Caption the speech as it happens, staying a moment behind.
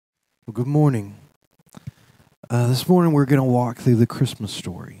Well, good morning. This morning we're going to walk through the Christmas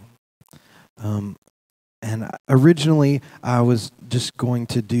story. And originally I was just going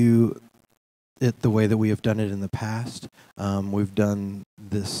to do it the way that we have done it in the past. We've done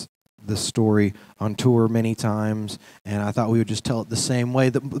this story on tour many times, and I thought we would just tell it the same way.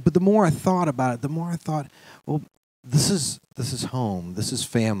 But the more I thought about it, the more I thought, well, this is home. This is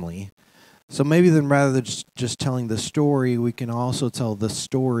family. So maybe then rather than just telling the story, we can also tell the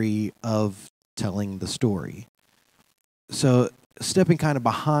story of telling the story. So stepping kind of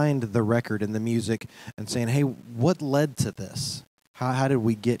behind the record and the music and saying, hey, what led to this? How did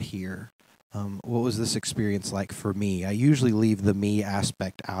we get here? What was this experience like for me? I usually leave the me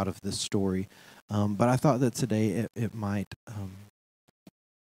aspect out of this story, but I thought that today it might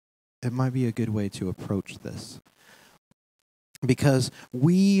be a good way to approach this. Because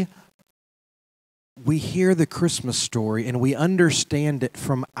we hear the Christmas story and we understand it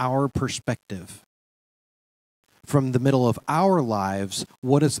from our perspective. From the middle of our lives,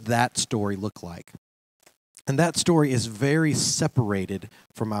 what does that story look like? And that story is very separated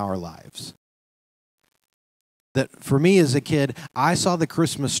from our lives. That for me as a kid, I saw the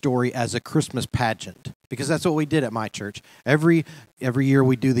Christmas story as a Christmas pageant, because that's what we did at my church. Every year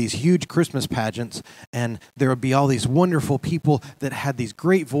we do these huge Christmas pageants, and there would be all these wonderful people that had these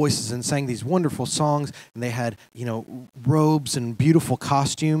great voices and sang these wonderful songs, and they had, robes and beautiful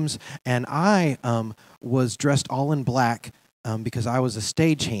costumes, and I was dressed all in black because I was a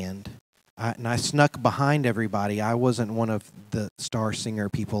stagehand. And I snuck behind everybody. I wasn't one of the star singer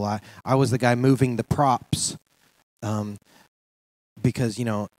people. I was the guy moving the props. Because,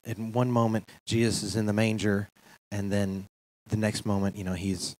 in one moment, Jesus is in the manger, and then the next moment,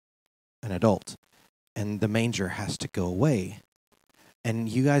 he's an adult. And the manger has to go away. And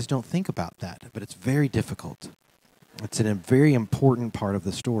you guys don't think about that, but it's very difficult. It's a very important part of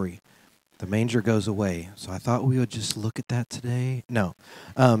the story. The manger goes away. So I thought we would just look at that today. No.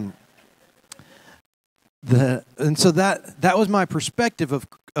 And so that was my perspective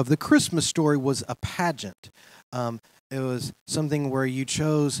of the Christmas story, was a pageant. It was something where you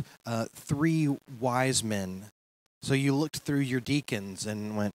chose 3 wise men. So you looked through your deacons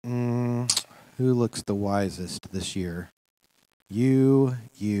and went, who looks the wisest this year? You,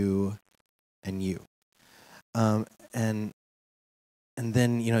 and you. And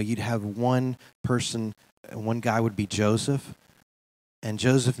then, you'd have one person, one guy would be Joseph, and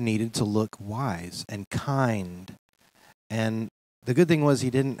Joseph needed to look wise and kind. And the good thing was he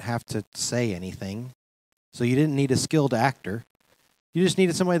didn't have to say anything. So you didn't need a skilled actor. You just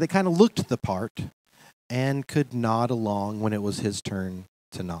needed somebody that kind of looked the part and could nod along when it was his turn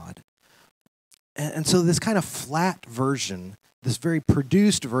to nod. And so this kind of flat version, this very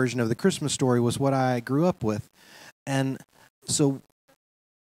produced version of the Christmas story was what I grew up with. And so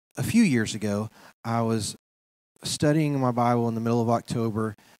a few years ago, I was studying my Bible in the middle of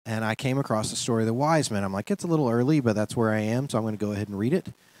October, and I came across the story of the wise men. I'm like, it's a little early, but that's where I am, so I'm going to go ahead and read it.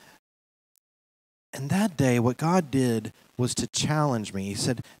 And that day, what God did was to challenge me. He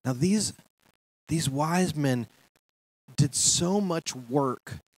said, now these wise men did so much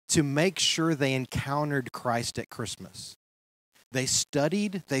work to make sure they encountered Christ at Christmas. They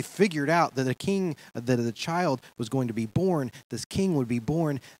studied, they figured out that the child was going to be born, this king would be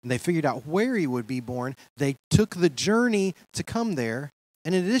born, and they figured out where he would be born. They took the journey to come there,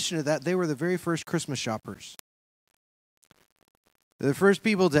 and in addition to that, they were the very first Christmas shoppers. The first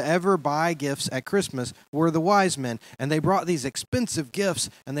people to ever buy gifts at Christmas were the wise men, and they brought these expensive gifts,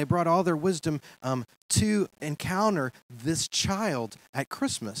 and they brought all their wisdom to encounter this child at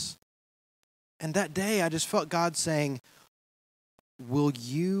Christmas. And that day, I just felt God saying, will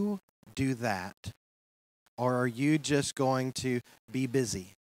you do that, or are you just going to be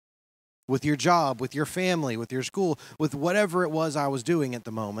busy with your job, with your family, with your school, with whatever it was I was doing at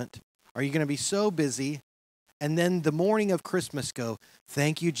the moment? Are you going to be so busy? And then the morning of Christmas go,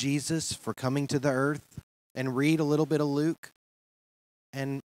 thank you, Jesus, for coming to the earth, and read a little bit of Luke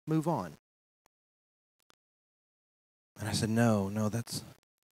and move on. And I said, no,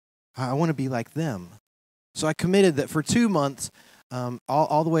 I want to be like them. So I committed that for 2 months,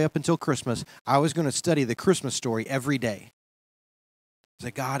 all the way up until Christmas, I was going to study the Christmas story every day. I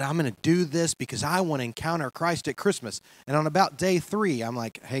said, God, I'm going to do this because I want to encounter Christ at Christmas. And on about day 3, I'm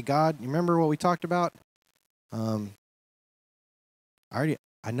like, hey, God, you remember what we talked about? I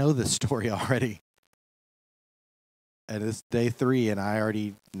know this story already. And it's day 3, and I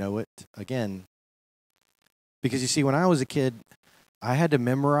already know it again. Because you see, when I was a kid, I had to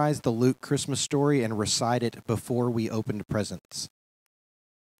memorize the Luke Christmas story and recite it before we opened presents.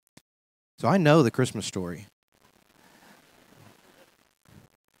 So I know the Christmas story.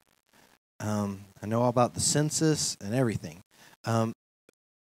 I know all about the census and everything.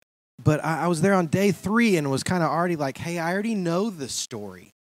 But I was there on day 3 and was kind of already like, hey, I already know this story.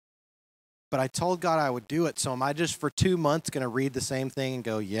 But I told God I would do it. So am I just for 2 months going to read the same thing and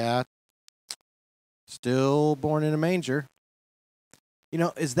go, yeah, still born in a manger?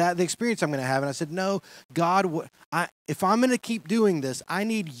 Is that the experience I'm going to have? And I said, no, God, if I'm going to keep doing this, I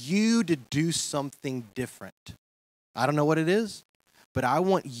need you to do something different. I don't know what it is, but I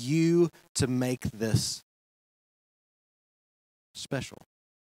want you to make this special.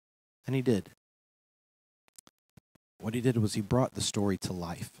 And he did. What he did was he brought the story to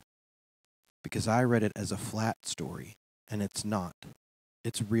life. Because I read it as a flat story, and it's not.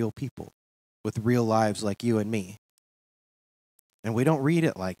 It's real people with real lives like you and me. And we don't read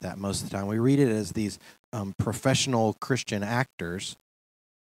it like that most of the time. We read it as these professional Christian actors.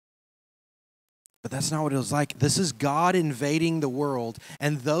 But that's not what it was like. This is God invading the world,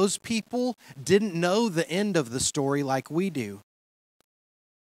 and those people didn't know the end of the story like we do.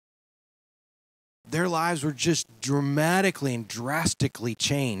 Their lives were just dramatically and drastically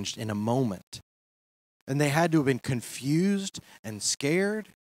changed in a moment. And they had to have been confused and scared,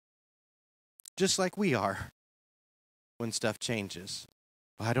 just like we are when stuff changes.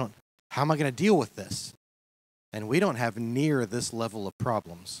 Well, how am I going to deal with this? And we don't have near this level of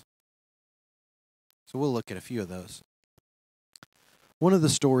problems. So we'll look at a few of those. One of the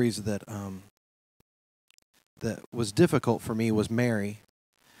stories that was difficult for me was Mary.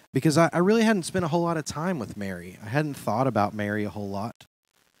 Because I really hadn't spent a whole lot of time with Mary. I hadn't thought about Mary a whole lot,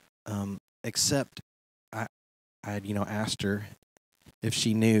 except I had, asked her if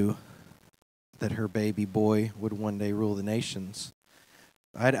she knew that her baby boy would one day rule the nations.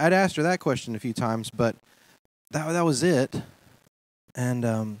 I'd asked her that question a few times, but that was it. And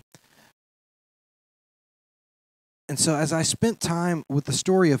so as I spent time with the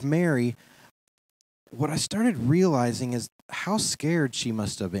story of Mary, what I started realizing is how scared she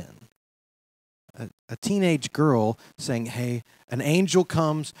must have been. A teenage girl saying, hey, an angel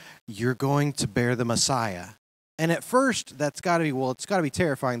comes, you're going to bear the Messiah. And at first, it's got to be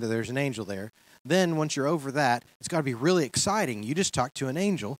terrifying that there's an angel there. Then once you're over that, it's got to be really exciting. You just talked to an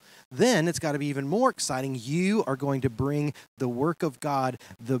angel. Then it's got to be even more exciting. You are going to bring the work of God,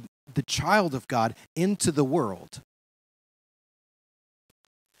 the child of God, into the world.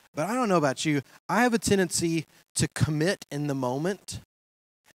 But I don't know about you. I have a tendency to commit in the moment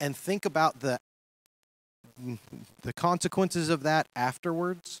and think about the consequences of that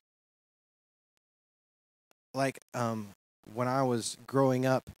afterwards. Like when I was growing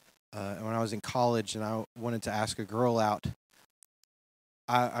up, when I was in college and I wanted to ask a girl out,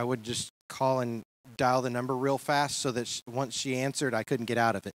 I would just call and dial the number real fast so that once she answered, I couldn't get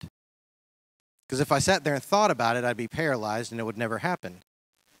out of it. Because if I sat there and thought about it, I'd be paralyzed and it would never happen.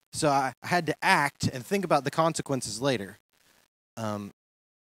 So I had to act and think about the consequences later. And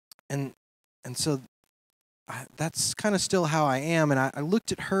so that's kind of still how I am. And I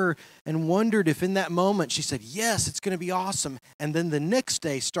looked at her and wondered if in that moment she said, yes, it's going to be awesome. And then the next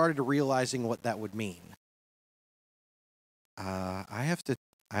day started realizing what that would mean. I have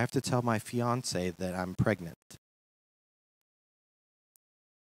to tell my fiance that I'm pregnant.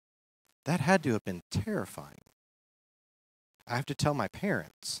 That had to have been terrifying. I have to tell my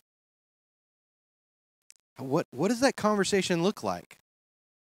parents. What does that conversation look like?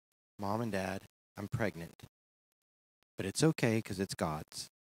 Mom and Dad, I'm pregnant. But it's okay because it's God's.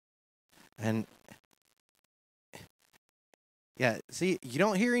 And yeah, see, you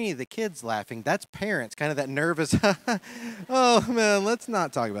don't hear any of the kids laughing. That's parents, kind of that nervous, oh man, let's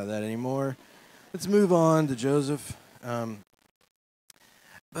not talk about that anymore. Let's move on to Joseph.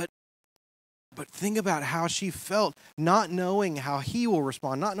 But think about how she felt, not knowing how he will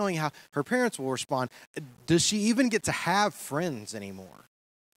respond, not knowing how her parents will respond. Does she even get to have friends anymore?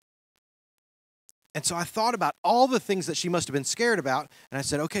 And so I thought about all the things that she must have been scared about, and I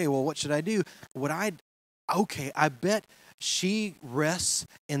said, okay, well, what should I do? I bet she rests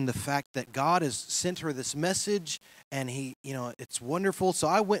in the fact that God has sent her this message, and it's wonderful. So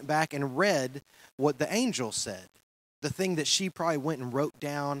I went back and read what the angel said, the thing that she probably went and wrote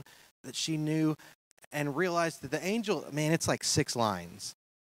down that she knew, and realized that the angel, man, it's like 6 lines.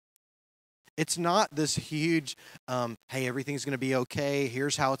 It's not this huge, hey, everything's going to be okay.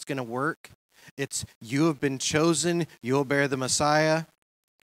 Here's how it's going to work. It's, you have been chosen. You'll bear the Messiah.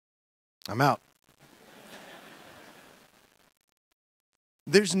 I'm out.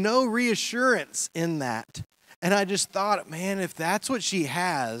 There's no reassurance in that. And I just thought, man, if that's what she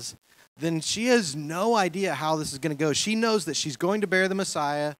has, then she has no idea how this is going to go. She knows that she's going to bear the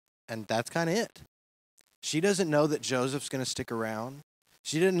Messiah, and that's kind of it. She doesn't know that Joseph's going to stick around.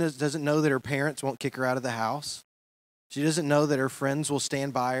 She doesn't know that her parents won't kick her out of the house. She doesn't know that her friends will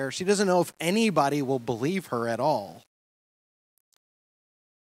stand by her. She doesn't know if anybody will believe her at all.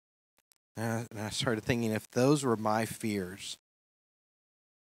 And I started thinking, if those were my fears,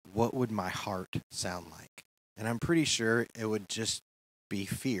 what would my heart sound like? And I'm pretty sure it would just be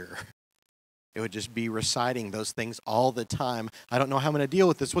fear. It would just be reciting those things all the time. I don't know how I'm going to deal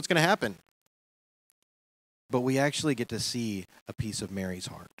with this. What's going to happen? But we actually get to see a piece of Mary's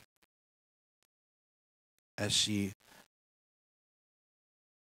heart as she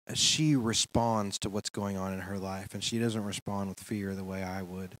responds to what's going on in her life. And she doesn't respond with fear the way I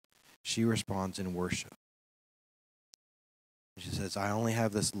would. She responds in worship. She says, I only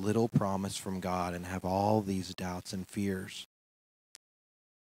have this little promise from God and have all these doubts and fears.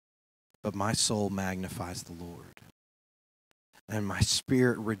 But my soul magnifies the Lord. And my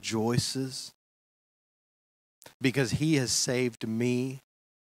spirit rejoices because he has saved me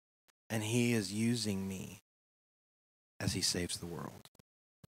and he is using me as he saves the world.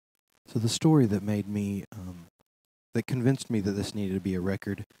 So the story that made me, that convinced me that this needed to be a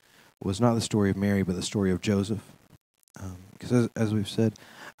record was not the story of Mary, but the story of Joseph. Because as we've said,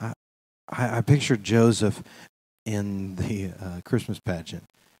 I pictured Joseph in the Christmas pageant.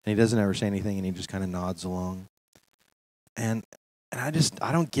 And he doesn't ever say anything, and he just kind of nods along. And I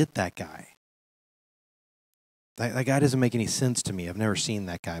don't get that guy. That guy doesn't make any sense to me. I've never seen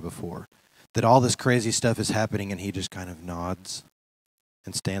that guy before. That all this crazy stuff is happening, and he just kind of nods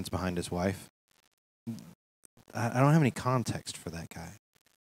and stands behind his wife. I don't have any context for that guy.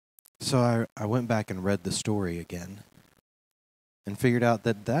 So I went back and read the story again and figured out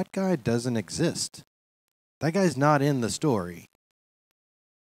that guy doesn't exist. That guy's not in the story.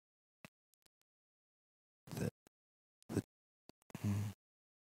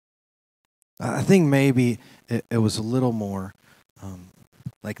 I think maybe it was a little more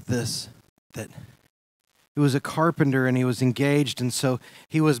like this, that he was a carpenter and he was engaged, and so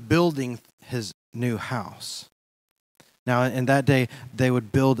he was building his new house. Now, in that day, they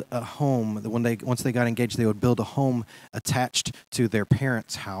would build a home. Once they got engaged, they would build a home attached to their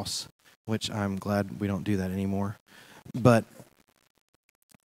parents' house, which I'm glad we don't do that anymore. But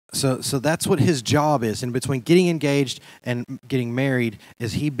so that's what his job is. In between getting engaged and getting married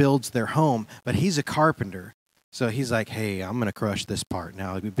is he builds their home, but he's a carpenter. So he's like, hey, I'm going to crush this part.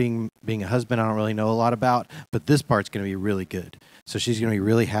 Now, being a husband, I don't really know a lot about, but this part's going to be really good. So she's going to be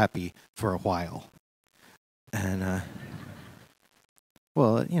really happy for a while. And,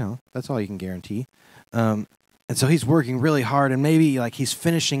 well, that's all you can guarantee. And so he's working really hard, and maybe like he's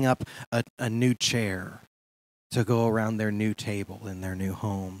finishing up a new chair to go around their new table in their new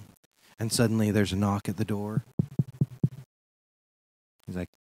home. And suddenly there's a knock at the door. He's like,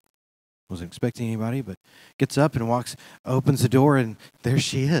 wasn't expecting anybody, but gets up and opens the door, and there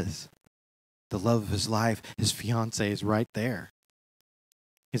she is. The love of his life, his fiancée, is right there.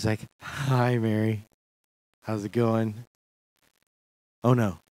 He's like, hi, Mary. How's it going? Oh,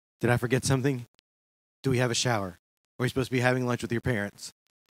 no. Did I forget something? Do we have a shower? Are we supposed to be having lunch with your parents?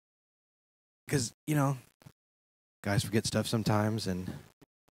 Because, guys forget stuff sometimes, and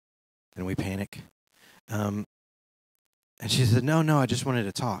then we panic. And she said, no, I just wanted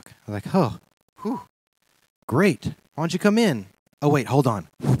to talk. I was like, oh, whew, great. Why don't you come in? Oh, wait, hold on.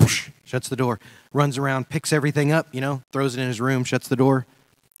 Shuts the door, runs around, picks everything up, throws it in his room, shuts the door.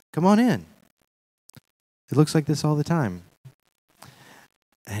 Come on in. It looks like this all the time.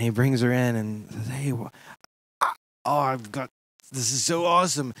 And he brings her in and says, hey, this is so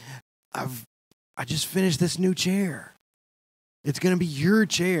awesome. I just finished this new chair. It's going to be your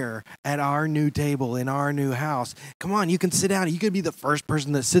chair at our new table in our new house. Come on, you can sit down. You can be the first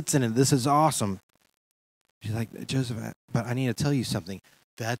person that sits in it. This is awesome. She's like, Joseph, but I need to tell you something.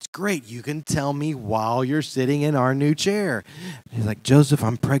 That's great. You can tell me while you're sitting in our new chair. He's like, Joseph,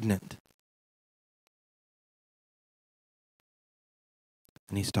 I'm pregnant.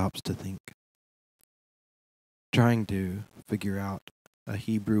 And he stops to think, trying to figure out a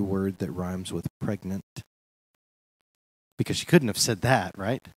Hebrew word that rhymes with pregnant. Because she couldn't have said that,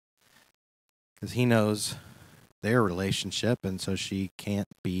 right? Because he knows their relationship, and so she can't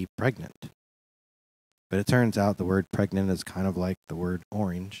be pregnant. But it turns out the word pregnant is kind of like the word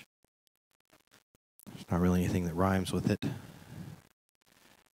orange. There's not really anything that rhymes with it.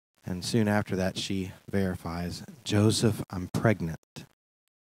 And soon after that, she verifies, Joseph, I'm pregnant.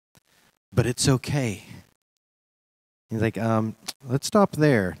 But it's okay. He's like, let's stop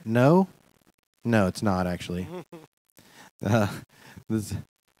there. No, it's not actually.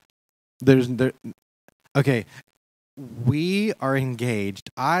 Okay, we are engaged.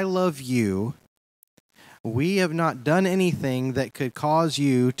 I love you. we have not done anything that could cause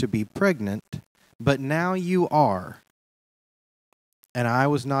you to be pregnant, but now you are. And I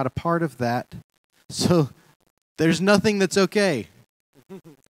was not a part of that. So there's nothing that's okay.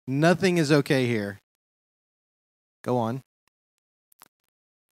 Nothing is okay here. Go on.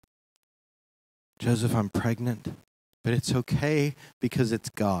 Joseph, I'm pregnant, but it's okay because it's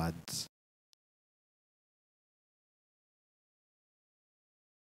God's.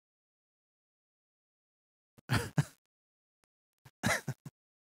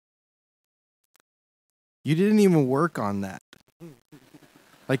 You didn't even work on that.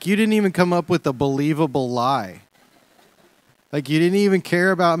 Like, you didn't even come up with a believable lie. Like, you didn't even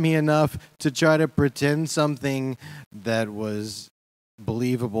care about me enough to try to pretend something that was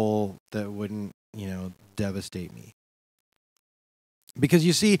believable that wouldn't, devastate me. Because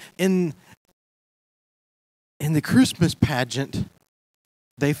you see, in the Christmas pageant,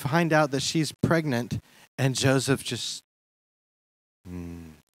 they find out that she's pregnant, and Joseph just...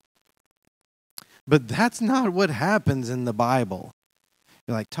 But that's not what happens in the Bible.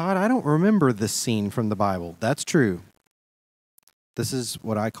 You're like, Todd, I don't remember this scene from the Bible. That's true. This is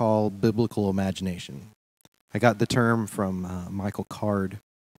what I call biblical imagination. I got the term from Michael Card.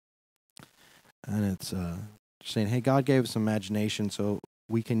 And it's saying, hey, God gave us imagination so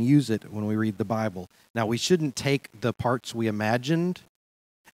we can use it when we read the Bible. Now, we shouldn't take the parts we imagined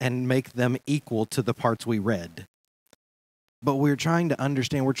and make them equal to the parts we read. But we're trying to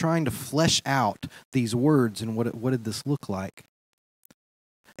understand, we're trying to flesh out these words and what did this look like.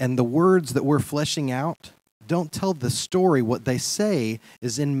 And the words that we're fleshing out don't tell the story. What they say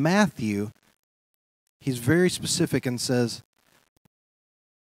is in Matthew, he's very specific and says,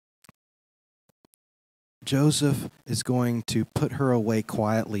 Joseph is going to put her away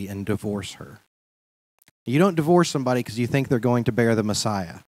quietly and divorce her. You don't divorce somebody because you think they're going to bear the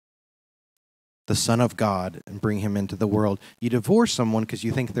Messiah, the Son of God, and bring him into the world. You divorce someone because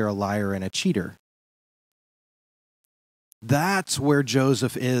you think they're a liar and a cheater. That's where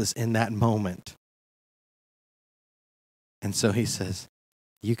Joseph is in that moment. And so he says,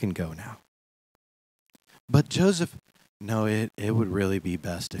 you can go now. But Joseph, no, it would really be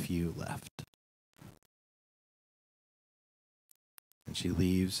best if you left. And she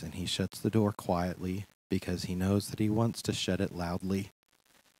leaves, and he shuts the door quietly because he knows that he wants to shut it loudly.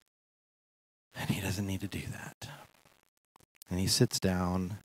 And he doesn't need to do that. And he sits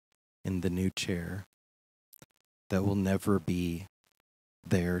down in the new chair that will never be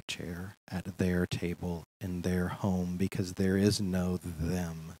their chair at their table in their home because there is no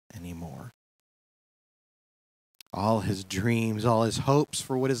them anymore. All his dreams, all his hopes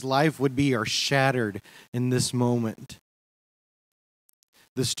for what his life would be are shattered in this moment.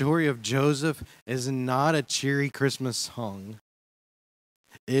 The story of Joseph is not a cheery Christmas song.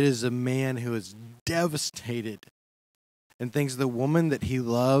 It is a man who is devastated and thinks the woman that he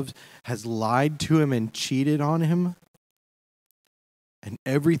loved has lied to him and cheated on him. And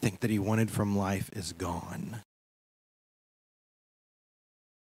everything that he wanted from life is gone.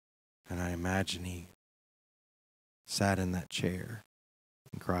 And I imagine he sat in that chair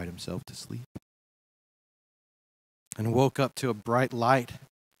and cried himself to sleep. And woke up to a bright light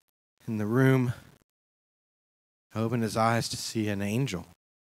in the room. Opened his eyes to see an angel.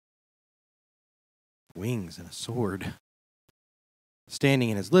 Wings and a sword. Standing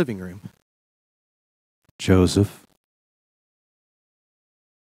in his living room. Joseph.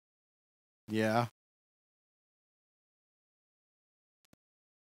 Yeah.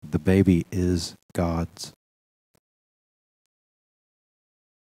 The baby is God's.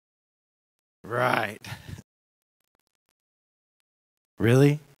 Right.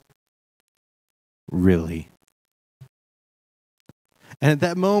 Really? Really? And at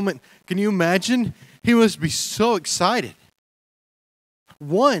that moment, can you imagine? He must be so excited.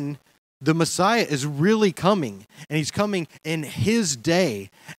 One, the Messiah is really coming, and he's coming in his day,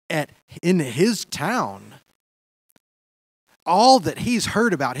 in his town. All that he's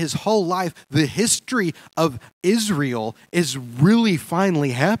heard about his whole life, the history of Israel, is really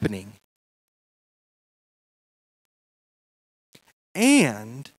finally happening.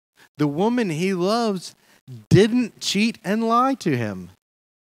 And the woman he loves didn't cheat and lie to him.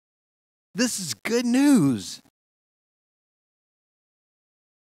 This is good news.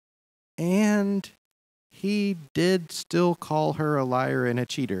 And he did still call her a liar and a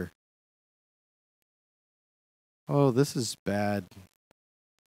cheater. Oh, this is bad.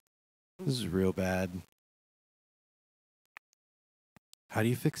 This is real bad. How do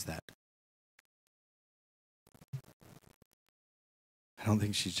you fix that? I don't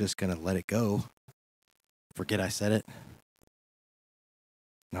think she's just going to let it go. Forget I said it.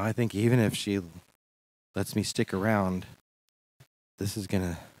 No, I think even if she lets me stick around, this is going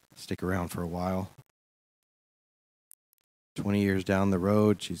to stick around for a while. 20 years down the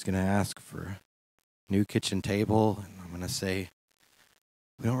road, she's going to ask for a new kitchen table, and I'm going to say,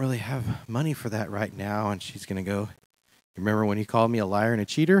 we don't really have money for that right now. And she's going to go, you remember when you called me a liar and a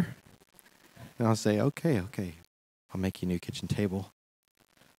cheater? And I'll say, okay, I'll make you a new kitchen table.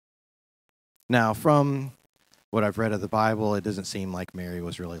 Now, from what I've read of the Bible, it doesn't seem like Mary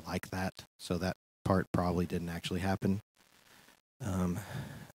was really like that, so that part probably didn't actually happen.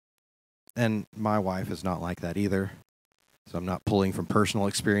 And my wife is not like that either, so I'm not pulling from personal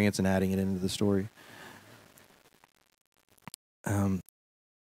experience and adding it into the story.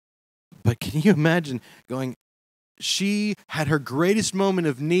 But can you imagine going, she had her greatest moment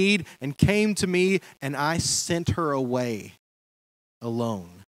of need and came to me, and I sent her away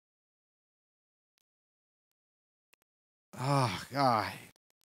alone. Oh, God.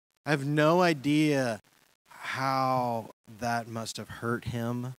 I have no idea how that must have hurt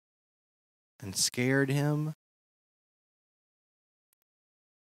him and scared him.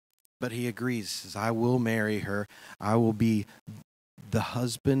 But he agrees, says, I will marry her. I will be the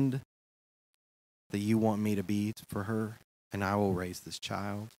husband that you want me to be for her, and I will raise this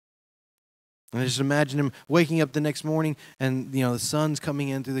child. And I just imagine him waking up the next morning, and the sun's coming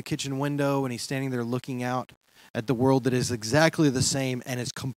in through the kitchen window, and he's standing there looking out at the world that is exactly the same and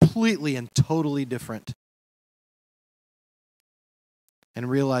is completely and totally different. And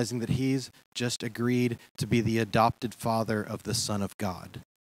realizing that he's just agreed to be the adopted father of the Son of God.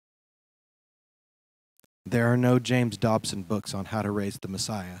 There are no James Dobson books on how to raise the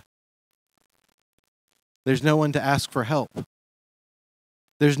Messiah. There's no one to ask for help.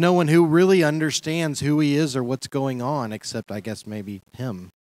 There's no one who really understands who he is or what's going on, except, I guess, maybe him.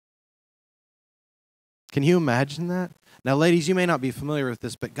 Can you imagine that? Now, ladies, you may not be familiar with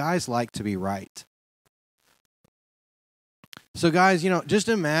this, but guys like to be right. So, guys, just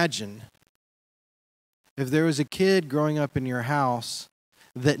imagine if there was a kid growing up in your house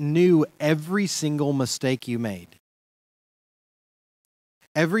that knew every single mistake you made.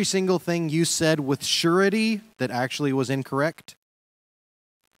 Every single thing you said with surety that actually was incorrect.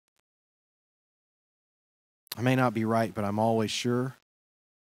 I may not be right, but I'm always sure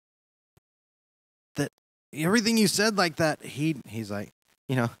that everything you said like that, he's like,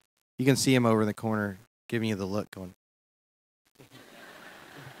 you can see him over in the corner giving you the look going.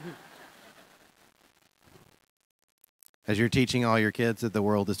 As you're teaching all your kids that the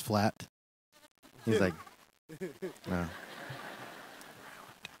world is flat. He's like, no.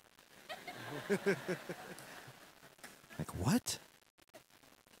 Like, what?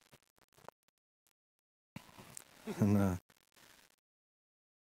 And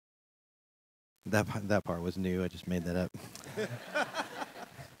that part was new. I just made that up.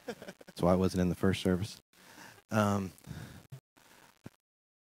 That's why I wasn't in the first service. But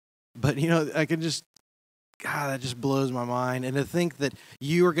I can just, God, that just blows my mind. And to think that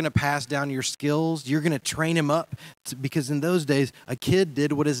you are going to pass down your skills, you're going to train him up, because in those days, a kid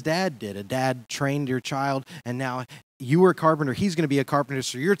did what his dad did. A dad trained your child, and now you were a carpenter, he's going to be a carpenter,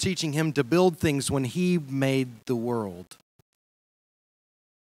 so you're teaching him to build things when he made the world.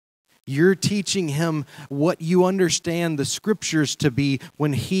 You're teaching him what you understand the scriptures to be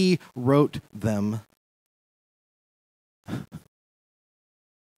when he wrote them.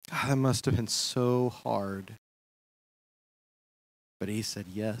 God, that must have been so hard. But he said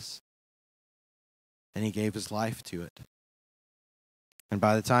yes. And he gave his life to it. And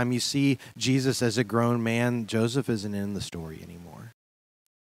by the time you see Jesus as a grown man, Joseph isn't in the story anymore.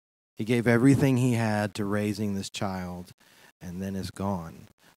 He gave everything he had to raising this child and then is gone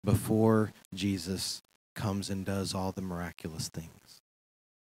before Jesus comes and does all the miraculous things.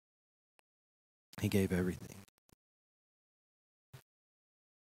 He gave everything.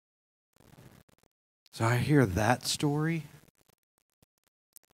 So I hear that story.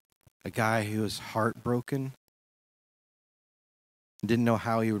 A guy who was heartbroken, didn't know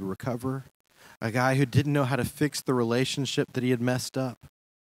how he would recover. A guy who didn't know how to fix the relationship that he had messed up.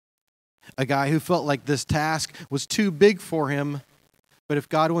 A guy who felt like this task was too big for him, but if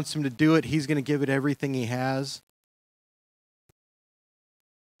God wants him to do it, he's going to give it everything he has.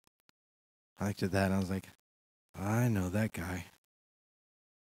 I looked at that and I was like, I know that guy.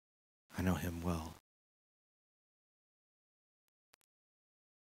 I know him well.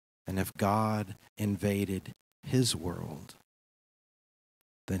 And if God invaded his world,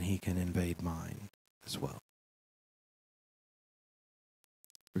 then he can invade mine as well.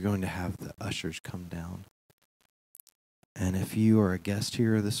 We're going to have the ushers come down. And if you are a guest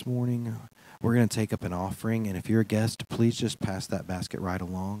here this morning, we're going to take up an offering. And if you're a guest, please just pass that basket right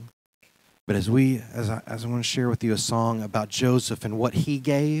along. But as I want to share with you a song about Joseph and what he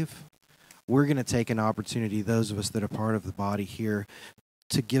gave, we're going to take an opportunity, those of us that are part of the body here,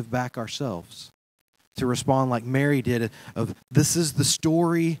 to give back ourselves, to respond like Mary did of, this is the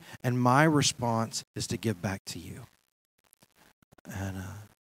story, and my response is to give back to you. And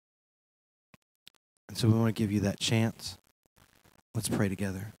so we want to give you that chance. Let's pray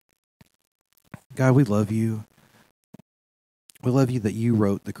together. God, we love you. We love you that you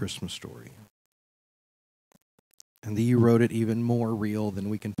wrote the Christmas story. And that you wrote it even more real than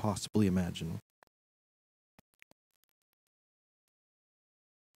we can possibly imagine.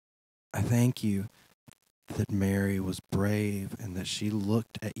 I thank you that Mary was brave and that she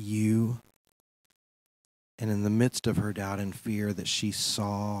looked at you, and in the midst of her doubt and fear that she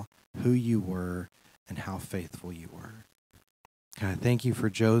saw who you were and how faithful you were. God, I thank you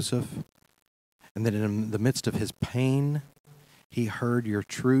for Joseph, and that in the midst of his pain, he heard your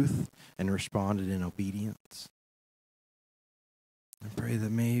truth and responded in obedience. I pray that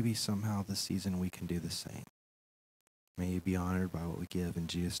maybe somehow this season we can do the same. May you be honored by what we give. In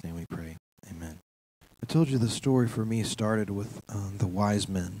Jesus' name we pray. Amen. I told you the story for me started with the wise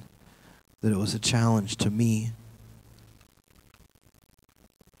men, that it was a challenge to me.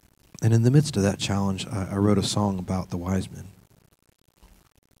 And in the midst of that challenge, I wrote a song about the wise men.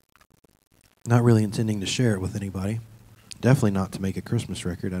 Not really intending to share it with anybody. Definitely not to make a Christmas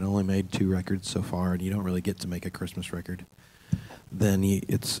record. I'd only made 2 records so far, and you don't really get to make a Christmas record. Then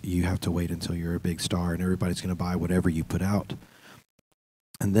you have to wait until you're a big star and everybody's going to buy whatever you put out.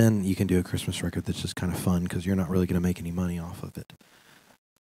 And then you can do a Christmas record that's just kind of fun because you're not really going to make any money off of it.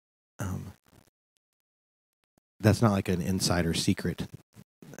 That's not like an insider secret.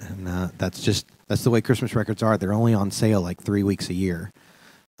 And that's the way Christmas records are. They're only on sale like 3 weeks a year.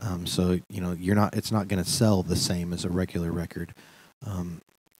 So, it's not going to sell the same as a regular record.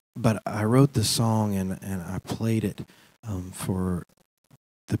 But I wrote this song and I played it for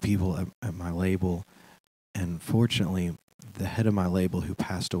the people at my label. And fortunately, the head of my label who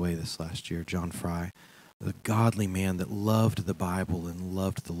passed away this last year, John Fry, a godly man that loved the Bible and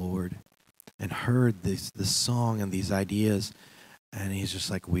loved the Lord, and heard this song and these ideas. And he's just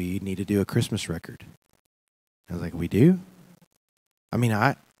like, we need to do a Christmas record. I was like, we do? I mean,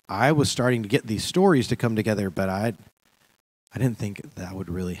 I was starting to get these stories to come together, but I didn't think that would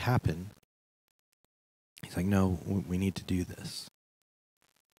really happen. He's like, no, we need to do this.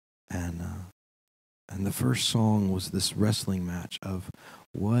 And the first song was this wrestling match of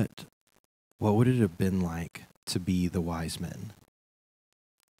what would it have been like to be the wise men?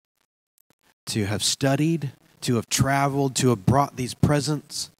 To have studied, to have traveled, to have brought these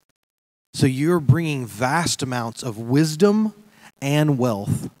presents. So you're bringing vast amounts of wisdom and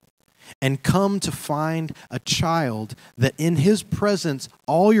wealth, and come to find a child that in his presence,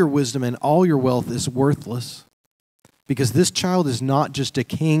 all your wisdom and all your wealth is worthless. Because this child is not just a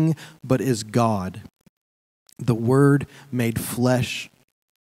king, but is God, the Word made flesh.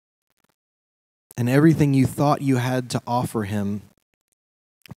 And everything you thought you had to offer him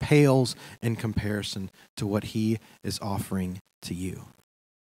pales in comparison to what he is offering to you.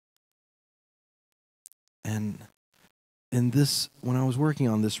 And when I was working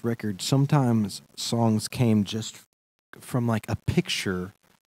on this record, sometimes songs came just from like a picture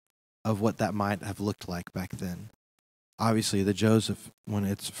of what that might have looked like back then. Obviously, the Joseph one,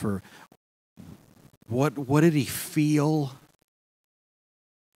 it's for what did he feel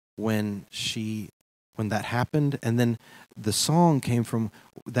when that happened? And then the song came from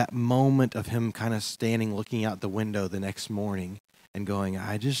that moment of him kind of standing, looking out the window the next morning and going,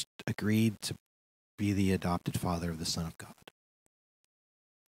 I just agreed to be the adopted father of the Son of God.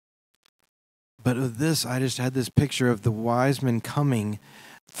 But with this, I just had this picture of the wise men coming,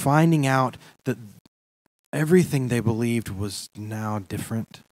 finding out that everything they believed was now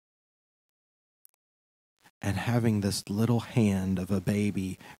different, and having this little hand of a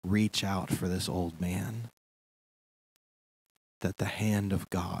baby reach out for this old man. That the hand of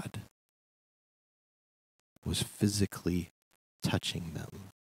God was physically touching them.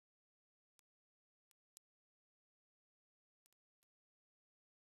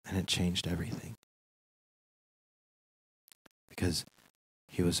 And it changed everything. Because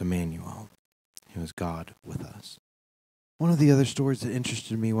he was Emmanuel. He was God with us. One of the other stories that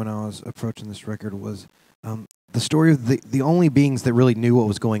interested me when I was approaching this record was the story of the only beings that really knew what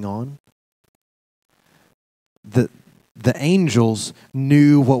was going on. The angels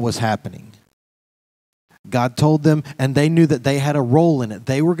knew what was happening. God told them, and they knew that they had a role in it.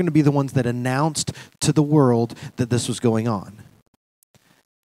 They were going to be the ones that announced to the world that this was going on.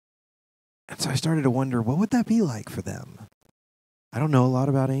 And so I started to wonder, what would that be like for them? I don't know a lot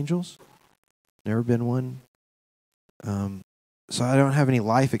about angels. Never been one. So I don't have any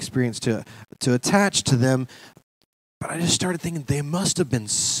life experience to attach to them. But I just started thinking they must have been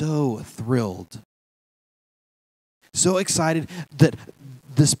so thrilled, so excited that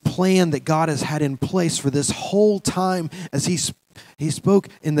this plan that God has had in place for this whole time, as he spoke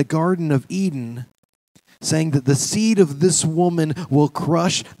in the Garden of Eden, saying that the seed of this woman will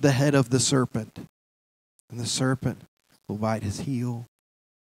crush the head of the serpent, and the serpent will bite his heel.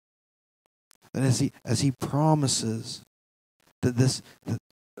 That as he promises that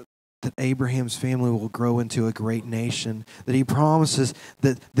that Abraham's family will grow into a great nation, that he promises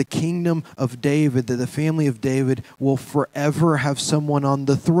that the kingdom of David, that the family of David will forever have someone on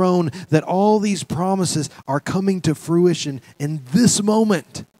the throne, that all these promises are coming to fruition in this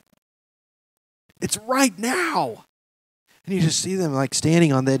moment. It's right now. And you just see them like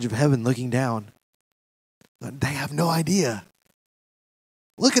standing on the edge of heaven looking down. They have no idea.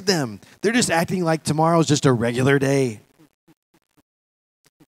 Look at them. They're just acting like tomorrow's just a regular day.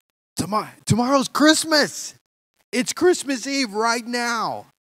 Tomorrow's Christmas. It's Christmas Eve right now.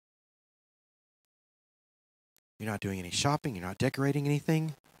 You're not doing any shopping. You're not decorating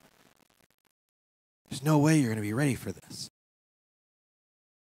anything. There's no way you're going to be ready for this.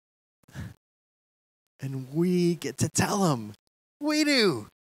 And we get to tell them. We do.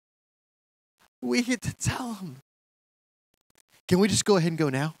 We get to tell them. Can we just go ahead and go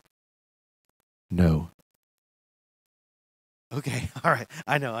now? No. Okay, all right.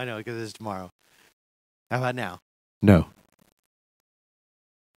 I know, because it's tomorrow. How about now? No.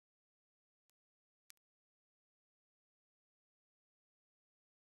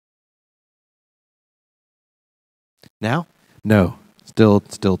 Now? No. Still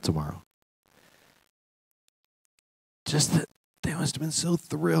tomorrow. Just that they must have been so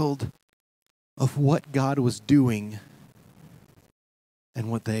thrilled of what God was doing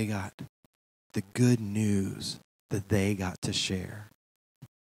and what they got. The good news that they got to share.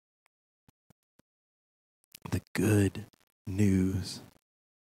 The good news.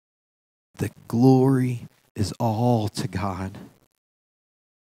 The glory is all to God.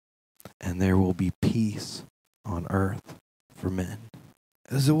 And there will be peace on earth for men.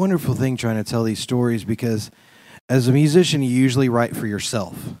 It's a wonderful thing trying to tell these stories because as a musician, you usually write for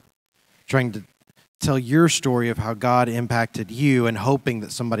yourself. Trying to tell your story of how God impacted you and hoping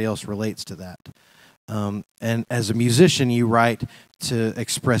that somebody else relates to that. And as a musician, you write to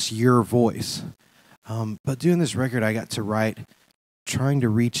express your voice. But doing this record, I got to write trying to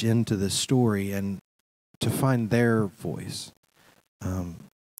reach into this story and to find their voice.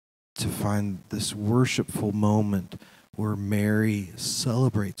 To find this worshipful moment where Mary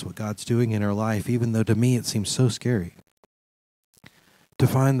celebrates what God's doing in her life, even though to me it seems so scary. To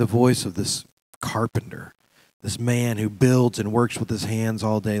find the voice of this carpenter, this man who builds and works with his hands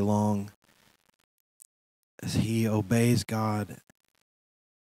all day long, as he obeys God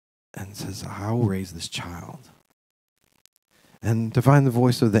and says, I will raise this child. And to find the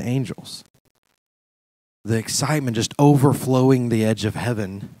voice of the angels, the excitement just overflowing the edge of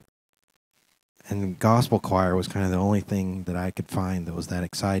heaven. And gospel choir was kind of the only thing that I could find that was that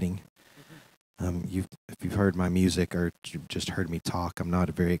exciting. If you've heard my music or you've just heard me talk, I'm not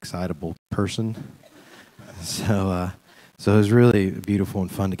a very excitable person. So it was really beautiful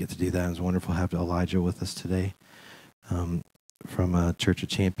and fun to get to do that. It was wonderful to have Elijah with us today from Church of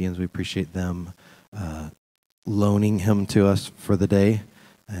Champions. We appreciate them loaning him to us for the day.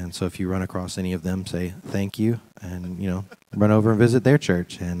 And so if you run across any of them, say thank you, and run over and visit their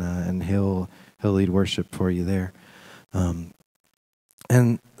church, and he'll lead worship for you there.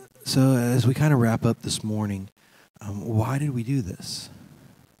 And so as we kind of wrap up this morning, why did we do this?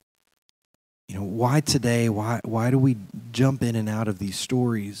 Why today? Why do we jump in and out of these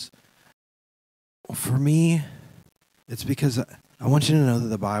stories? Well, for me, it's because I want you to know that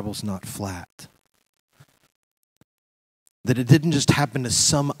the Bible's not flat. That it didn't just happen to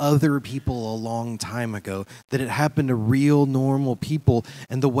some other people a long time ago. That it happened to real, normal people.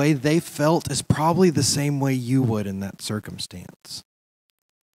 And the way they felt is probably the same way you would in that circumstance.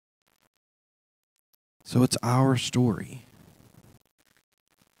 So it's our story.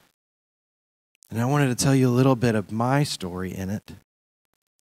 And I wanted to tell you a little bit of my story in it.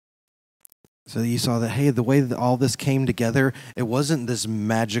 So that you saw that, hey, the way that all this came together, it wasn't this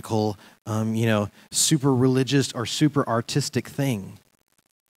magical, super religious or super artistic thing.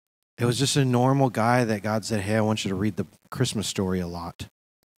 It was just a normal guy that God said, hey, I want you to read the Christmas story a lot.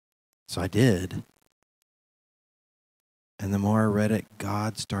 So I did. And the more I read it,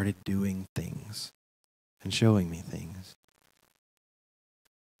 God started doing things and showing me things.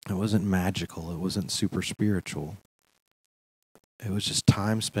 It wasn't magical. It wasn't super spiritual. It was just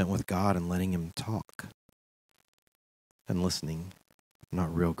time spent with God and letting him talk and listening. I'm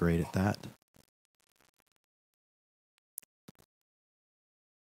not real great at that.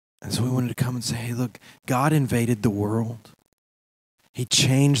 And so we wanted to come and say, hey, look, God invaded the world. He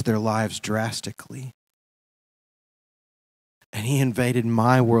changed their lives drastically. And he invaded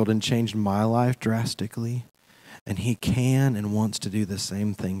my world and changed my life drastically. And he can and wants to do the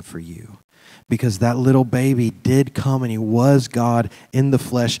same thing for you. Because that little baby did come and he was God in the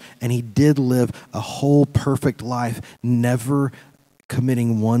flesh. And he did live a whole perfect life, never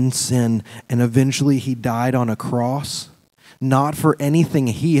committing one sin. And eventually he died on a cross. Not for anything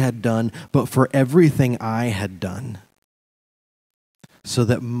he had done, but for everything I had done. So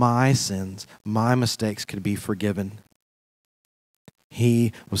that my sins, my mistakes could be forgiven.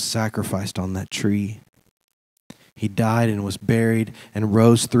 He was sacrificed on that tree. He died and was buried and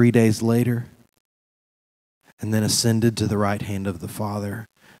rose 3 days later. And then ascended to the right hand of the Father,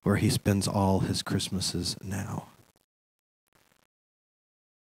 where he spends all his Christmases now.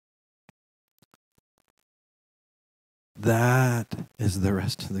 That is the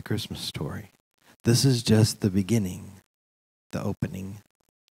rest of the Christmas story. This is just the beginning, the opening.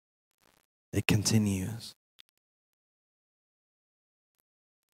 It continues.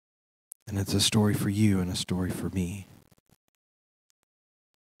 And it's a story for you and a story for me.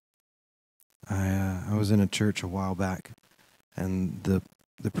 I was in a church a while back, and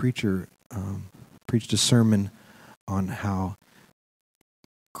the preacher preached a sermon on how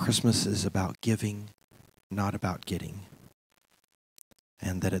Christmas is about giving, not about getting.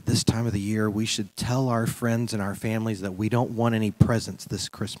 And that at this time of the year, we should tell our friends and our families that we don't want any presents this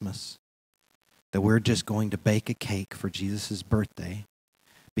Christmas. That we're just going to bake a cake for Jesus' birthday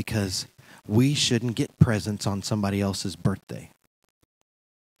because we shouldn't get presents on somebody else's birthday.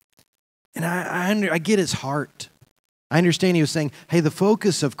 And I get his heart. I understand he was saying, hey, the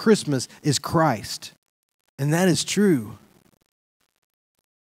focus of Christmas is Christ. And that is true.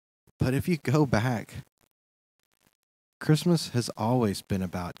 But if you go back, Christmas has always been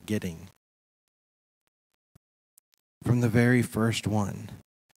about getting. From the very first one,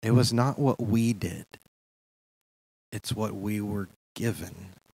 it was not what we did. It's what we were given.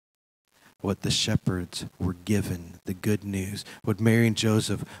 What the shepherds were given, the good news. What Mary and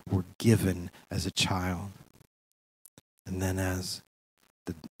Joseph were given as a child. And then as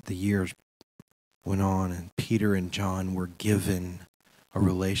the years went on and Peter and John were given a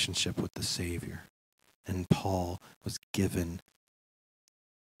relationship with the Savior. And Paul was given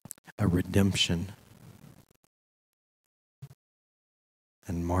a redemption.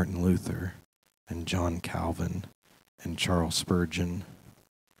 And Martin Luther and John Calvin and Charles Spurgeon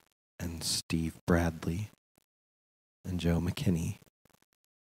and Steve Bradley and Joe McKinney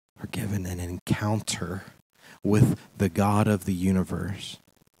are given an encounter with the God of the universe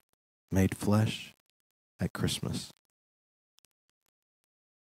made flesh at Christmas.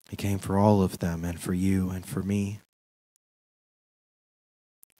 He came for all of them and for you and for me.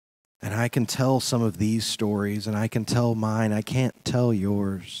 And I can tell some of these stories and I can tell mine. I can't tell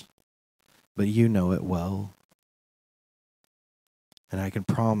yours, but you know it well. And I can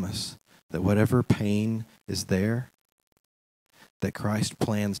promise that whatever pain is there, that Christ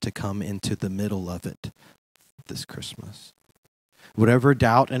plans to come into the middle of it this Christmas. Whatever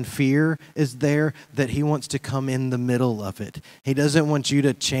doubt and fear is there, that he wants to come in the middle of it. He doesn't want you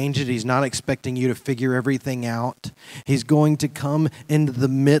to change it. He's not expecting you to figure everything out. He's going to come into the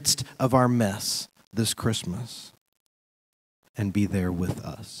midst of our mess this Christmas and be there with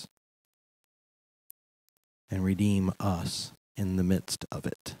us and redeem us in the midst of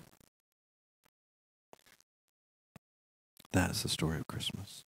it. That is the story of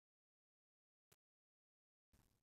Christmas.